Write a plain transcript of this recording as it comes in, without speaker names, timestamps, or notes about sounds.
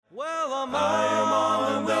I am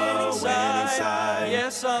on the winning side.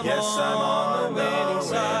 Yes, I'm on the winning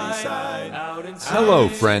side. Hello,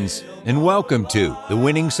 friends, and welcome to the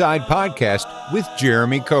Winning Side Podcast with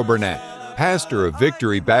Jeremy Coburnett, pastor of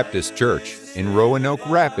Victory Baptist Church in Roanoke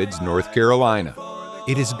Rapids, North Carolina.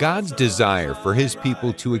 It is God's desire for His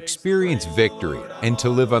people to experience victory and to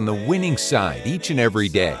live on the winning side each and every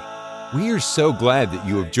day. We are so glad that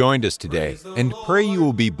you have joined us today and pray you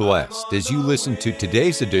will be blessed as you listen to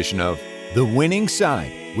today's edition of The Winning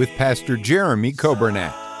Side with Pastor Jeremy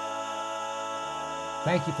Coburnett.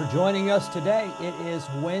 Thank you for joining us today. It is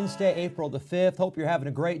Wednesday, April the 5th. Hope you're having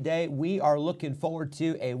a great day. We are looking forward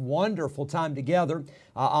to a wonderful time together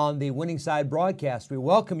on the Winning Side broadcast. We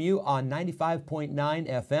welcome you on 95.9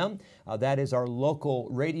 FM. That is our local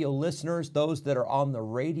radio listeners, those that are on the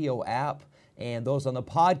radio app, and those on the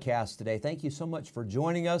podcast today. Thank you so much for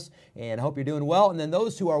joining us, and I hope you're doing well. And then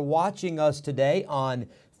those who are watching us today on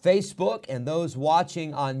Facebook and those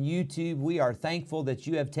watching on YouTube, we are thankful that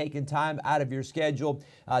you have taken time out of your schedule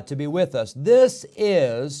to be with us. This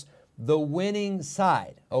is the winning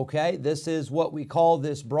side, okay? This is what we call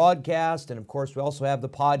this broadcast, and of course we also have the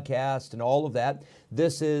podcast and all of that.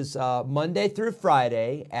 This is Monday through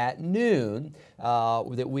Friday at noon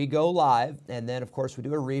that we go live, and then of course we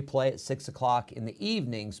do a replay at 6 o'clock in the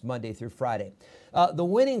evenings, Monday through Friday. The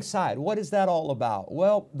winning side, what is that all about?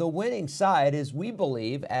 Well, the winning side is we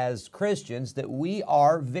believe as Christians that we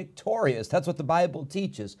are victorious. That's what the Bible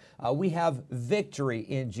teaches. We have victory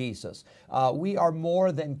in Jesus. We are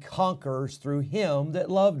more than conquerors through Him that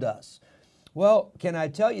loved us. Well, can I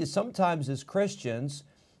tell you, sometimes as Christians,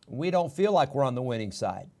 we don't feel like we're on the winning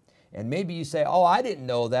side. And maybe you say, oh, I didn't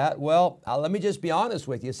know that. Well, let me just be honest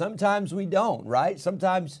with you. Sometimes we don't, right?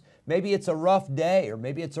 Sometimes maybe it's a rough day, or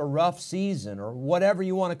maybe it's a rough season, or whatever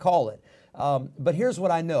you want to call it. But here's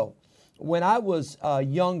what I know. When I was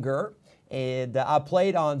younger and I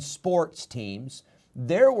played on sports teams,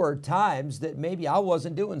 there were times that maybe I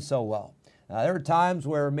wasn't doing so well. There were times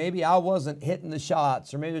where maybe I wasn't hitting the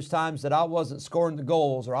shots, or maybe there's times that I wasn't scoring the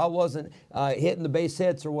goals, or I wasn't hitting the base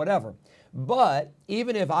hits or whatever. But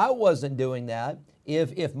even if I wasn't doing that,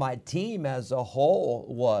 if my team as a whole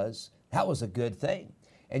was, that was a good thing.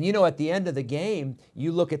 And you know, at the end of the game,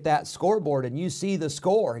 you look at that scoreboard and you see the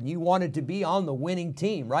score, and you wanted to be on the winning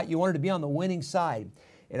team, right? You wanted to be on the winning side.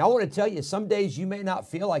 And I want to tell you, some days you may not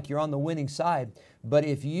feel like you're on the winning side, but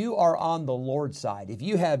if you are on the Lord's side, if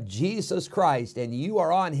you have Jesus Christ and you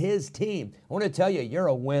are on His team, I want to tell you, you're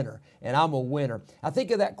a winner, and I'm a winner. I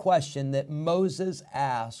think of that question that Moses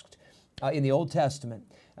asked in the Old Testament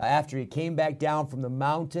after he came back down from the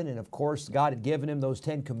mountain, and of course God had given him those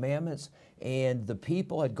 10 commandments, and the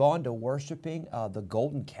people had gone to worshiping the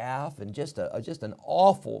golden calf, and just an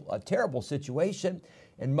awful, a terrible situation.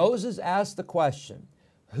 And Moses asked the question,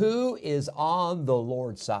 who is on the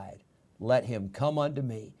Lord's side? Let him come unto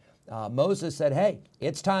me. Moses said, hey,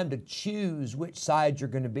 it's time to choose which side you're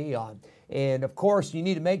going to be on. And of course, you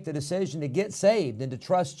need to make the decision to get saved and to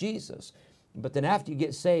trust Jesus. But then after you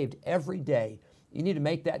get saved, every day, you need to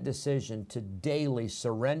make that decision to daily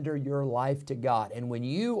surrender your life to God. And when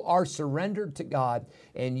you are surrendered to God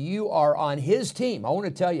and you are on His team, I want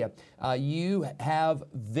to tell you, you have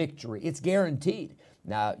victory. It's guaranteed.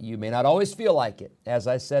 Now, you may not always feel like it, as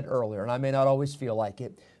I said earlier, and I may not always feel like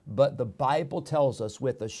it, but the Bible tells us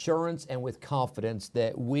with assurance and with confidence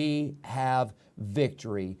that we have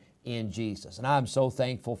victory in Jesus. And I'm so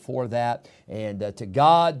thankful for that. And to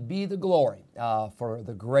God be the glory for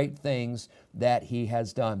the great things that He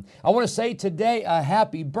has done. I want to say today a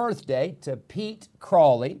happy birthday to Pete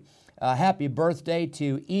Crawley. Happy birthday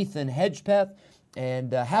to Ethan Hedgepeth.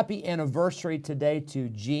 And happy anniversary today to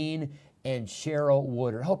Gene and Cheryl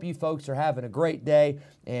Woodard. Hope you folks are having a great day,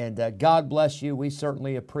 and God bless you. We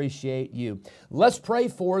certainly appreciate you. Let's pray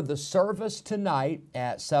for the service tonight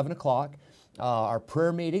at 7 o'clock. Our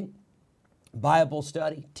prayer meeting, Bible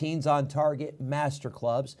study, Teens on Target, Master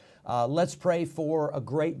Clubs. Let's pray for a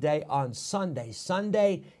great day on Sunday.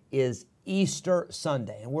 Sunday is Easter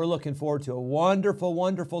Sunday, and we're looking forward to a wonderful,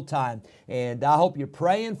 wonderful time. And I hope you're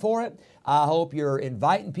praying for it. I hope you're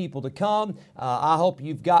inviting people to come. I hope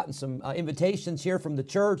you've gotten some invitations here from the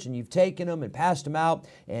church, and you've taken them and passed them out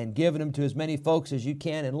and given them to as many folks as you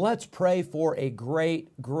can. And let's pray for a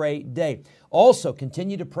great, great day. Also,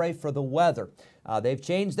 continue to pray for the weather. They've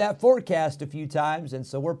changed that forecast a few times, and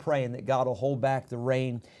so we're praying that God will hold back the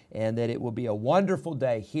rain and that it will be a wonderful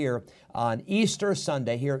day here on Easter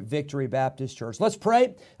Sunday here at Victory Baptist Church. Let's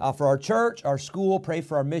pray for our church, our school, pray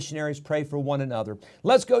for our missionaries, pray for one another.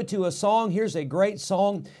 Let's go to a song. Here's a great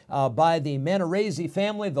song by the Manarese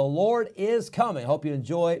family, "The Lord is Coming." Hope you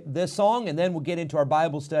enjoy this song, and then we'll get into our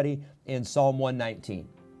Bible study in Psalm 119.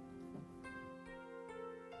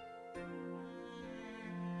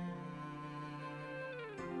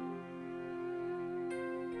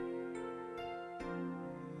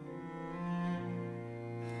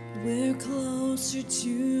 We're closer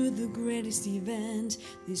to the greatest event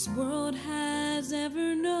this world has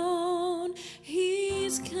ever known.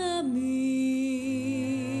 He's coming.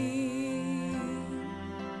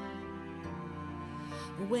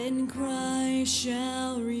 When Christ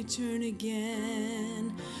shall return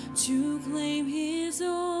again to claim His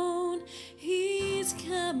own, He's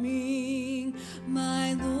coming.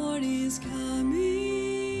 My Lord is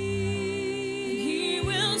coming.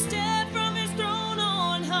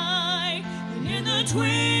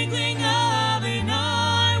 Twinkling of an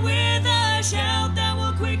eye, with a shout that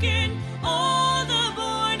will quicken all the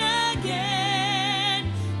born again,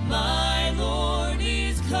 my Lord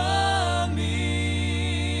is coming.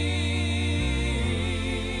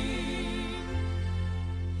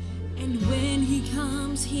 And when He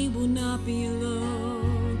comes, He will not be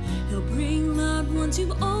alone. He'll bring loved ones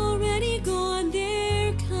who've already gone.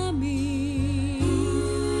 They're coming.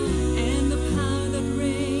 And the power that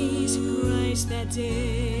raised Christ that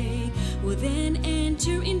day will then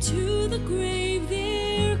enter into the grave.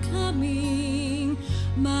 They're coming.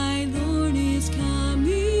 My Lord is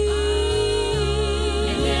coming.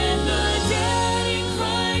 And then the dead in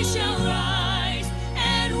Christ shall rise,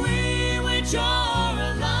 and we which are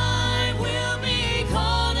alive will be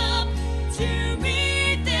caught up to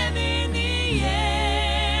meet them in the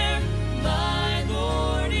air. My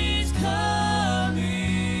Lord is coming.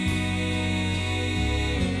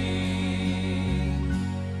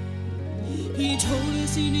 He told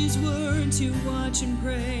us in His word to watch and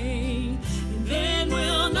pray, And then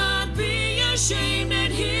we'll not be ashamed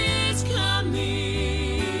at His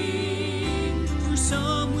coming. for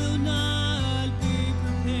some will not be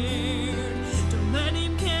prepared. Don't let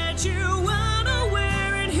Him catch you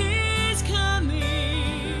unaware at His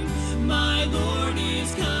coming. My Lord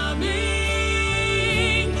is coming.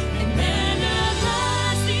 And then at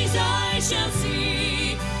last these eyes shall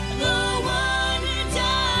see the one who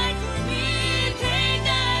died for me, paid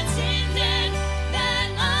that sin debt that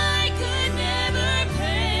I could never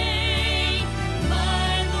pay.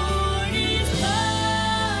 My Lord is coming.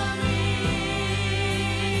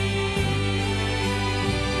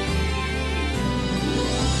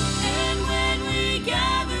 And when we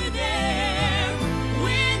gather there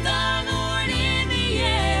with our Lord in the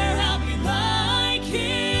air, I'll be like Him,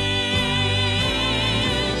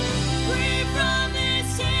 free from this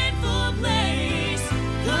sinful place,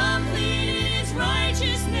 complete in His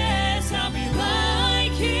righteousness. I'll be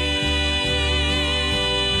like Him.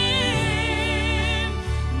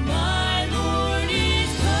 My Lord is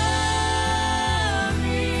coming.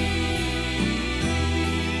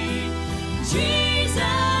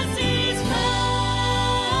 Jesus is coming.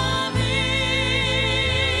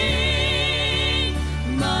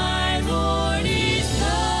 My Lord is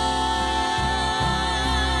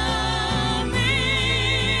coming.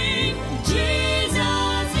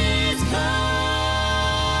 Jesus is coming.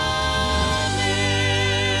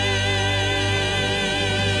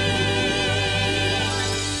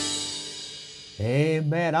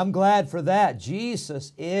 Amen. I'm glad for that.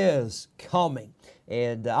 Jesus is coming.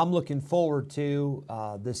 And I'm looking forward to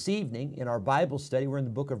this evening in our Bible study. We're in the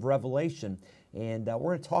book of Revelation. And we're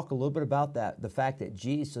going to talk a little bit about that, the fact that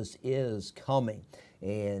Jesus is coming.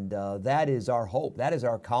 And that is our hope. That is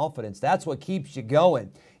our confidence. That's what keeps you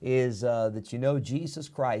going, is that you know Jesus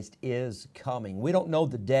Christ is coming. We don't know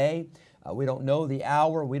the day. We don't know the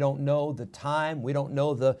hour. We don't know the time. We don't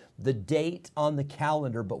know the date on the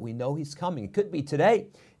calendar, but we know He's coming. It could be today.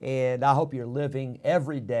 And I hope you're living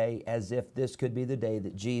every day as if this could be the day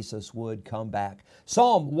that Jesus would come back.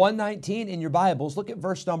 Psalm 119 in your Bibles, look at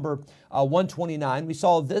verse number 129. We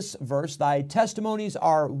saw this verse, "Thy testimonies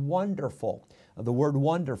are wonderful." The word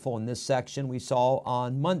wonderful in this section we saw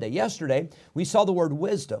on Monday. Yesterday, we saw the word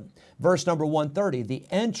wisdom. Verse number 130, "The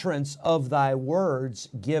entrance of thy words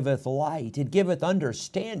giveth light. It giveth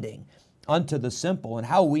understanding unto the simple," and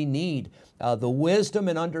how we need the wisdom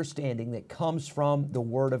and understanding that comes from the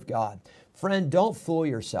Word of God. Friend, don't fool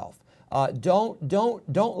yourself. Don't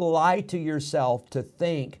lie to yourself to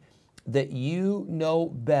think that you know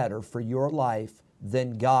better for your life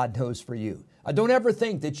than God knows for you. Don't ever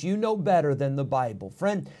think that you know better than the Bible.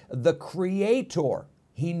 Friend, the Creator,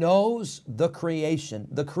 He knows the creation.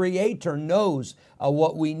 The Creator knows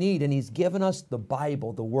what we need, and He's given us the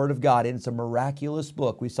Bible, the Word of God, and it's a miraculous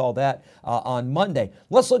book. We saw that on Monday.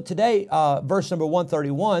 Let's look today, verse number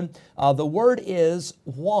 131. The word is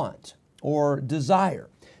want or desire.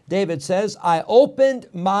 David says, I opened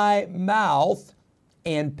my mouth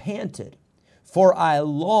and panted, for I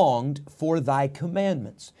longed for thy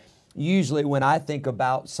commandments. Usually when I think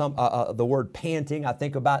about the word panting, I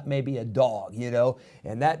think about maybe a dog,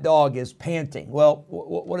 and that dog is panting. Well,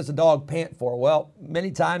 what does a dog pant for? Well,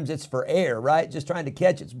 many times it's for air, right? Just trying to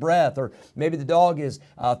catch its breath. Or maybe the dog is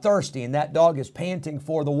thirsty and that dog is panting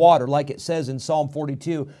for the water, like it says in Psalm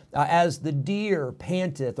 42, as the deer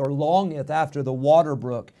panteth or longeth after the water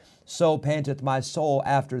brook, so panteth my soul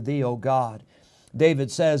after thee, O God. David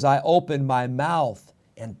says, I opened my mouth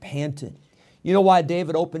and panted. You know why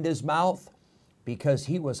David opened his mouth? Because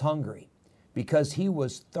he was hungry, because he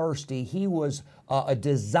was thirsty. He was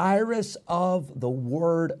desirous of the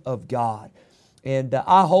Word of God. And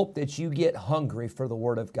I hope that you get hungry for the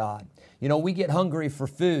Word of God. We get hungry for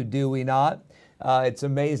food, do we not? It's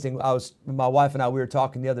amazing. My wife and I, we were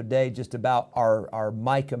talking the other day just about our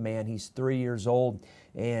Micah man. He's 3 years old.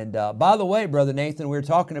 And by the way, Brother Nathan, we were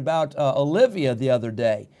talking about Olivia the other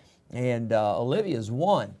day. And Olivia's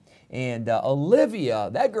 1. And Olivia,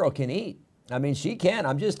 that girl can eat. I mean, she can.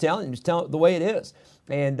 I'm just telling you the way it is.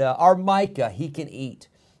 And our Micah, he can eat.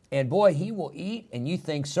 And boy, he will eat, and you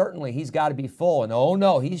think certainly he's got to be full. And oh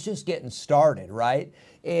no, he's just getting started, right?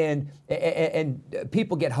 And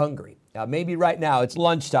people get hungry. Maybe right now it's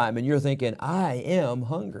lunchtime, and you're thinking, I am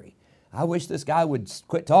hungry. I wish this guy would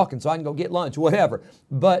quit talking so I can go get lunch, whatever.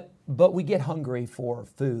 But we get hungry for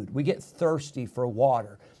food. We get thirsty for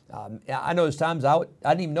water. I know there's times I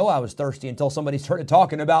didn't even know I was thirsty until somebody started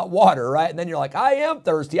talking about water, right? And then you're like, I am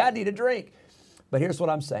thirsty. I need a drink. But here's what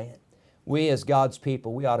I'm saying. We as God's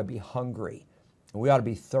people, we ought to be hungry. And we ought to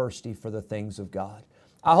be thirsty for the things of God.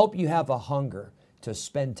 I hope you have a hunger to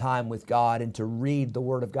spend time with God and to read the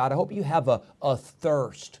Word of God. I hope you have a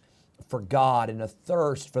thirst for God and a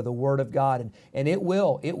thirst for the Word of God. And it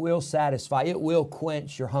will satisfy. It will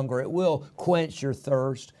quench your hunger. It will quench your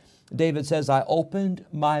thirst. David says, I opened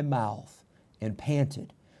my mouth and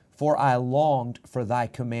panted, for I longed for thy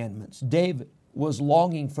commandments. David was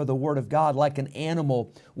longing for the Word of God like an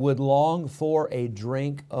animal would long for a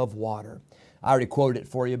drink of water. I already quoted it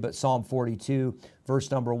for you, but Psalm 42, verse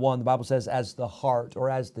number 1, the Bible says, as the hart or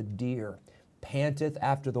as the deer panteth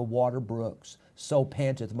after the water brooks, so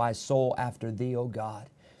panteth my soul after thee, O God.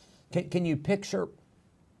 Can you picture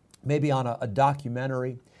maybe on a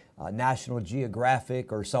documentary, National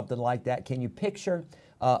Geographic or something like that? Can you picture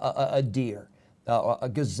a deer, a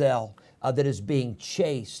gazelle that is being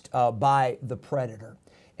chased by the predator?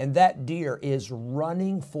 And that deer is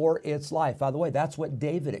running for its life. By the way, that's what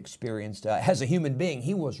David experienced as a human being.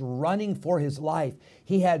 He was running for his life.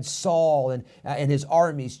 He had Saul and his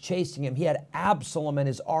armies chasing him. He had Absalom and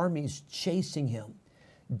his armies chasing him.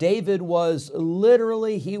 David was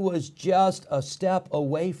he was just a step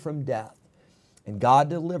away from death. And God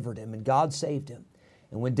delivered him and God saved him.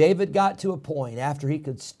 And when David got to a point after he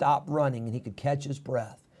could stop running and he could catch his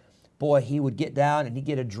breath, boy, he would get down and he'd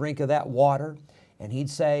get a drink of that water and he'd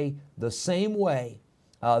say, the same way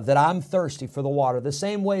that I'm thirsty for the water, the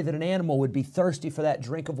same way that an animal would be thirsty for that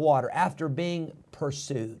drink of water after being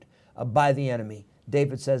pursued by the enemy,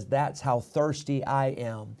 David says, that's how thirsty I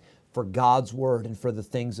am for God's Word and for the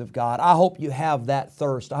things of God. I hope you have that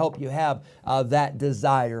thirst. I hope you have that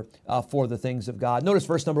desire for the things of God. Notice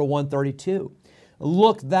verse number 132.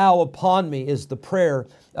 Look thou upon me is the prayer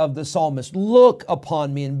of the psalmist. Look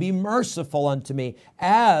upon me and be merciful unto me,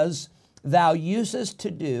 as thou usest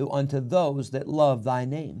to do unto those that love thy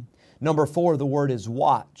name. Number 4, the word is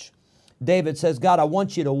watch. David says, God, I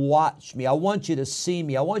want you to watch me. I want you to see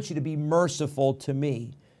me. I want you to be merciful to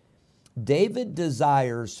me. David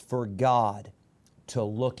desires for God to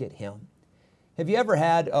look at him. Have you ever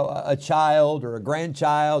had a child or a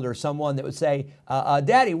grandchild or someone that would say,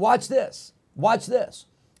 Daddy, watch this, watch this.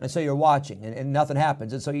 And so you're watching and nothing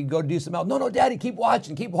happens. And so you go do something else. No, Daddy, keep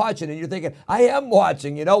watching. And you're thinking, I am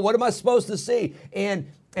watching, what am I supposed to see? And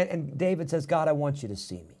David says, God, I want you to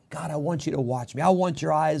see me. God, I want you to watch me. I want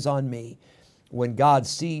your eyes on me. When God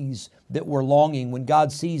sees that we're longing, when God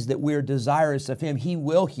sees that we're desirous of Him, He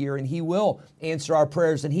will hear and He will answer our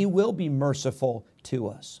prayers and He will be merciful to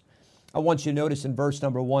us. I want you to notice in verse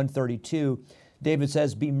number 132, David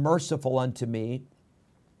says, be merciful unto me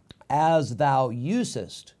as thou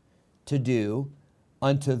usest to do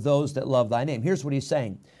unto those that love thy name. Here's what he's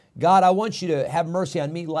saying. God, I want you to have mercy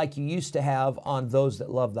on me like you used to have on those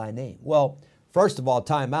that love thy name. Well, first of all,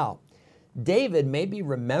 time out. David may be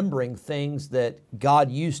remembering things that God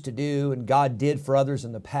used to do and God did for others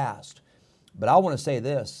in the past. But I want to say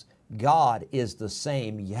this, God is the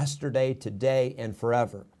same yesterday, today, and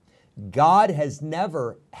forever. God has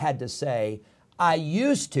never had to say, I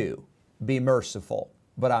used to be merciful,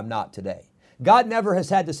 but I'm not today. God never has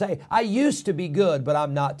had to say, I used to be good, but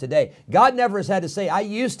I'm not today. God never has had to say, I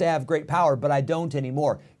used to have great power, but I don't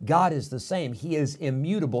anymore. God is the same. He is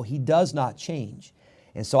immutable. He does not change.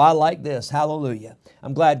 And so I like this. Hallelujah.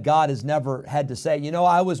 I'm glad God has never had to say, you know,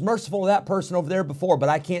 I was merciful to that person over there before, but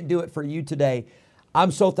I can't do it for you today.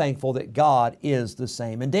 I'm so thankful that God is the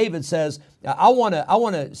same. And David says, I want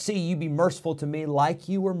to see you be merciful to me like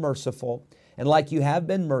you were merciful and like you have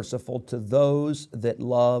been merciful to those that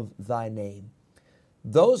love thy name.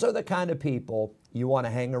 Those are the kind of people you want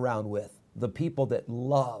to hang around with. The people that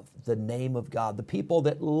love the name of God, the people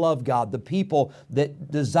that love God, the people that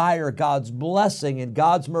desire God's blessing and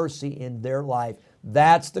God's mercy in their life.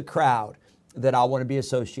 That's the crowd that I want to be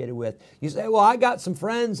associated with. You say, well, I got some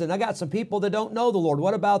friends and I got some people that don't know the Lord.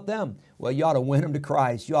 What about them? Well, you ought to win them to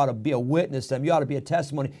Christ. You ought to be a witness to them. You ought to be a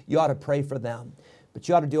testimony. You ought to pray for them. But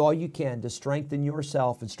you ought to do all you can to strengthen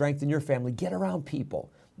yourself and strengthen your family. Get around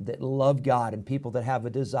people that love God and people that have a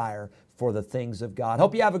desire for the things of God.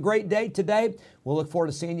 Hope you have a great day today. We'll look forward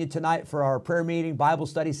to seeing you tonight for our prayer meeting, Bible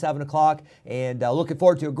study, 7 o'clock. And looking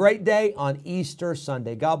forward to a great day on Easter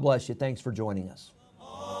Sunday. God bless you. Thanks for joining us.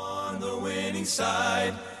 On the winning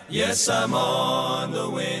side. Yes, I'm on the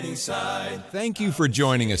winning side. Thank you for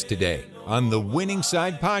joining us today on the Winning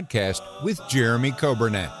Side Podcast with Jeremy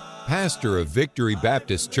Coburnett, pastor of Victory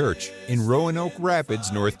Baptist Church in Roanoke Rapids,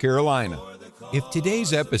 North Carolina. If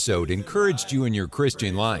today's episode encouraged you in your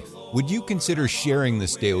Christian life, would you consider sharing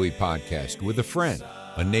this daily podcast with a friend,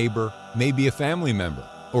 a neighbor, maybe a family member,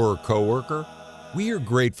 or a coworker? We are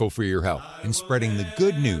grateful for your help in spreading the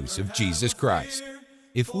good news of Jesus Christ.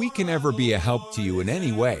 If we can ever be a help to you in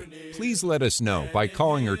any way, please let us know by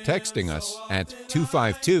calling or texting us at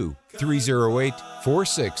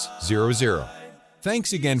 252-308-4600.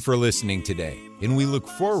 Thanks again for listening today, and we look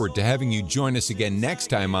forward to having you join us again next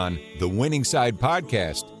time on the Winning Side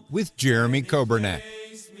Podcast with Jeremy Coburnett.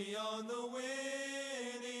 Place me on the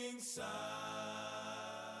winning side.